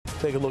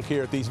Take a look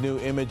here at these new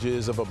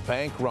images of a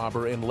bank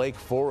robber in Lake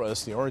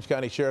Forest. The Orange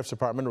County Sheriff's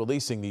Department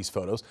releasing these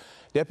photos.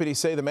 Deputies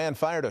say the man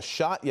fired a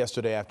shot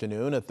yesterday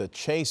afternoon at the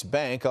Chase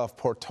Bank off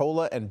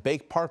Portola and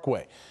Bake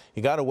Parkway.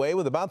 He got away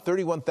with about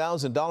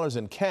 $31,000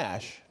 in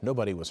cash.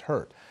 Nobody was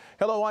hurt.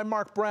 Hello, I'm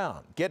Mark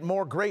Brown. Get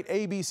more great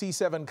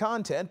ABC7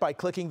 content by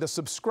clicking the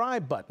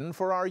subscribe button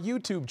for our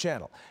YouTube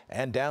channel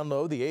and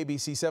download the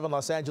ABC7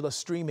 Los Angeles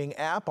streaming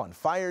app on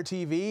Fire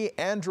TV,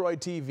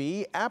 Android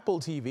TV, Apple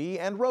TV,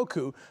 and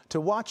Roku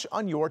to watch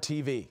on your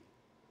TV.